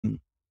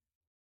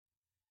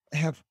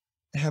have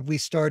have we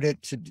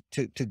started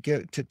to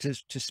get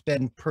to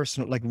spend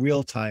personal, like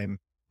real time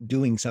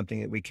doing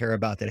something that we care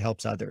about that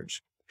helps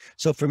others.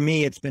 So for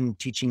me, it's been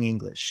teaching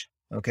English.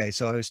 Okay,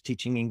 so I was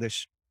teaching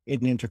English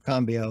in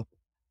intercambio.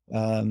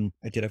 I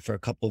did it for a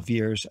couple of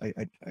years.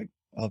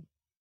 I'll,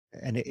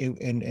 and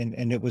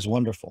it was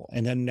wonderful.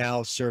 And then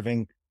now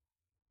serving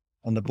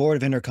on the board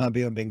of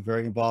intercambio and being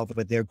very involved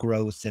with their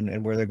growth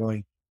and where they're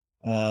going.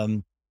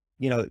 Um,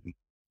 you know,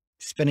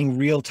 spending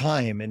real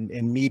time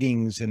in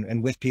meetings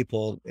and with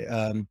people,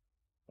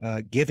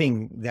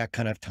 giving that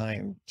kind of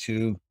time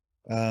to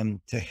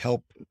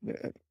help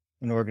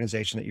an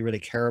organization that you really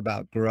care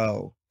about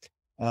grow.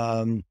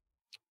 Um,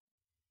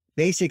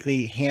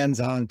 Basically,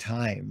 hands-on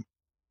time.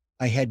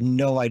 I had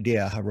no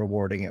idea how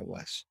rewarding it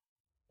was.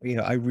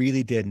 I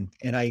really didn't.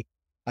 And I,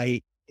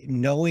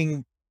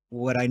 knowing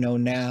what I know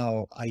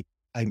now, I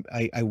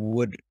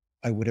would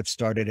have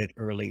started it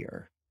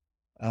earlier.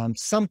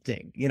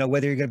 Something,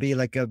 whether you're going to be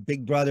like a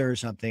big brother or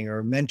something,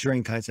 or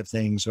mentoring kinds of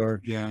things,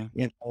 or, Yeah.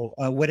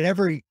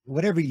 whatever and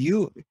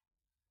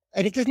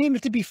it doesn't even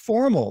have to be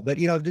formal, but,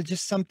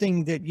 just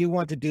something that you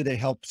want to do that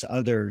helps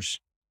others.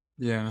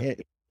 Yeah. i-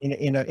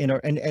 and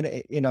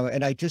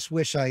I just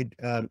wish I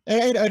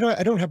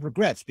don't have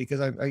regrets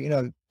because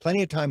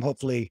plenty of time,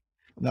 hopefully,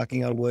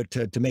 knocking on wood,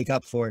 to make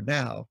up for it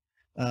now.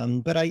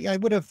 But I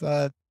would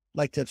have,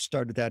 liked to have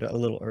started that a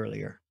little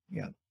earlier.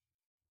 Yeah.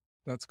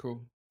 That's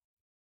cool.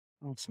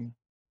 Awesome.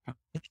 Yeah,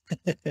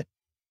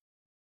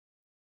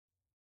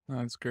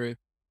 that's great.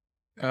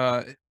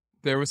 Uh,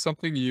 there was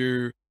something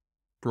you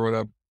brought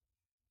up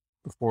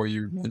before.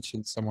 You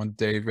mentioned someone,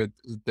 David.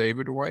 Is it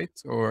David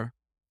White, or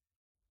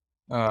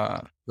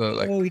the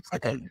Oh,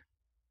 like a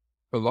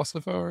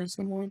philosopher or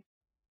someone?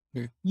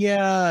 Yeah.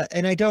 yeah,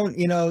 and I don't,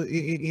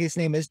 his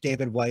name is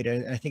David White,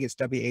 and I think it's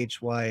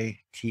Whyte,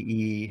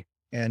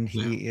 and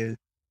Yeah.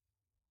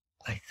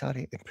 I'm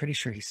pretty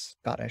sure he's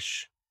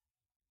Scottish.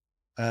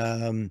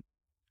 Um,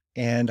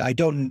 and I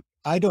don't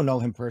know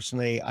him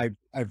personally.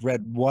 I've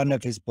read one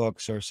of his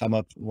books, or some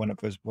of one of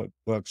his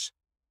books,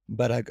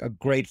 but a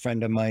great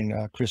friend of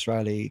mine, Chris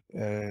Riley,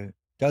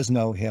 does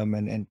know him,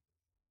 and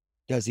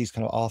does these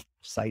kind of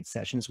off-site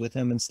sessions with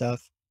him and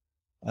stuff.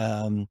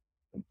 Um,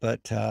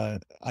 but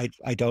I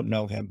don't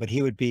know him, but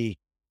he would be,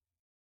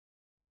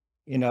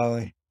 you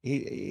know,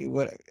 he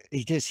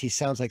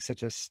sounds like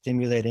such a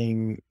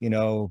stimulating,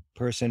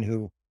 person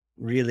who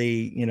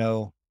really,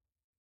 uh,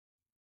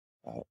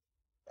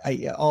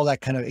 all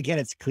that kind of, again,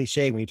 it's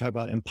cliche when you talk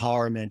about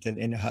empowerment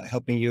and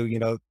helping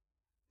you,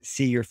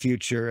 see your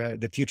future,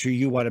 the future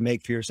you want to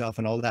make for yourself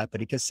and all that.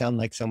 But he does sound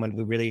like someone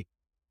who really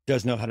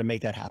does know how to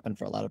make that happen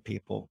for a lot of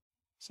people.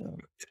 So,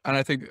 And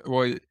I think,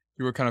 well, you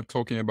were kind of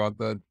talking about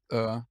that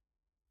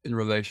in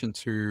relation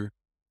to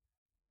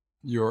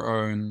your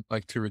own,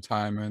 like, to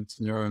retirement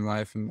in your own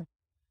life, and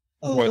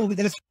what oh,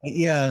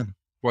 yeah.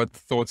 what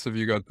thoughts have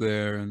you got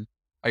there? And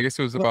I guess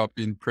it was Well, about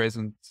being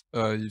present.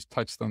 You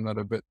touched on that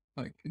a bit,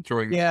 like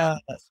enjoying. yeah.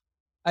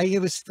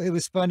 It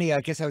was funny.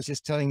 I guess I was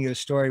just telling you a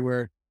story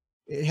where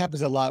it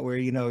happens a lot where,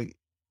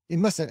 it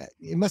must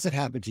have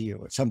happened to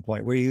you at some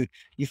point where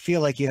you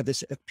feel like you have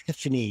this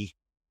epiphany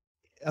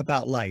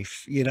about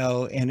life,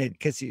 and it,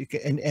 cause you,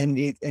 and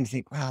you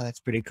think, wow, that's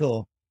pretty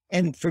cool.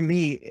 And for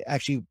me,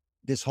 actually,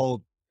 this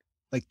whole,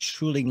 like,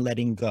 truly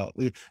letting go,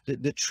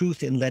 the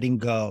truth in letting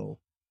go,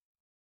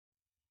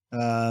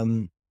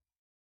 um,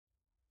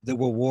 the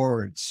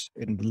rewards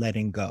in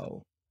letting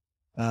go,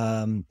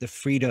 the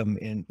freedom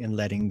in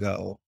letting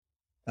go,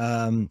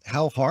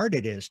 how hard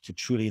it is to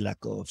truly let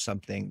go of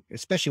something,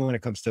 especially when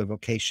it comes to a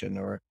vocation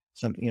or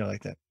something,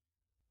 like that.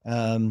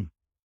 Um,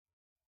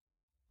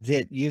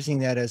 that using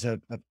that as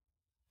a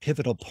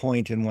pivotal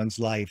point in one's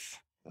life,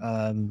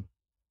 um,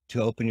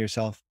 to open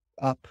yourself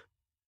up,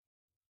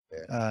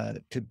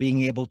 to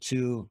being able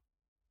to,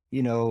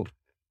 you know,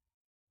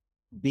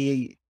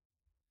 be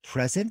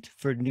present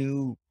for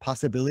new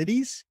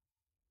possibilities.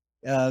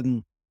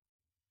 Um,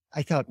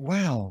 I thought,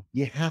 wow,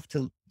 you have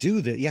to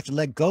do that. You have to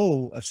let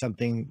go of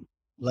something,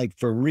 like,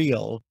 for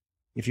real,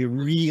 if you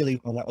really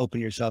want to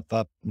open yourself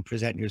up and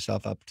present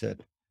yourself up to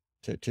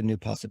new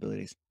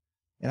possibilities.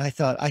 And I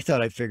thought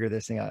I'd figure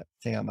this thing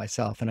out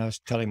myself. And I was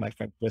telling my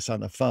friend Chris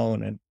on the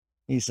phone, and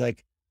he's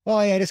like, "Oh,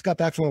 yeah, I just got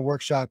back from a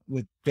workshop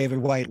with David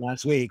White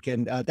last week,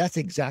 and that's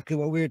exactly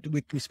what we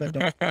spent."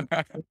 Uh,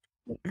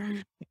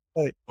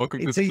 Welcome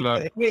to it's the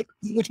club.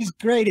 which is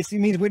great. It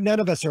means none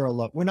of us are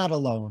alone. We're not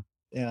alone,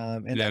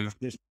 and Yeah,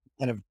 there's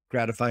kind of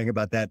gratifying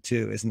about that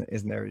too, isn't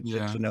there? To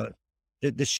yeah. know the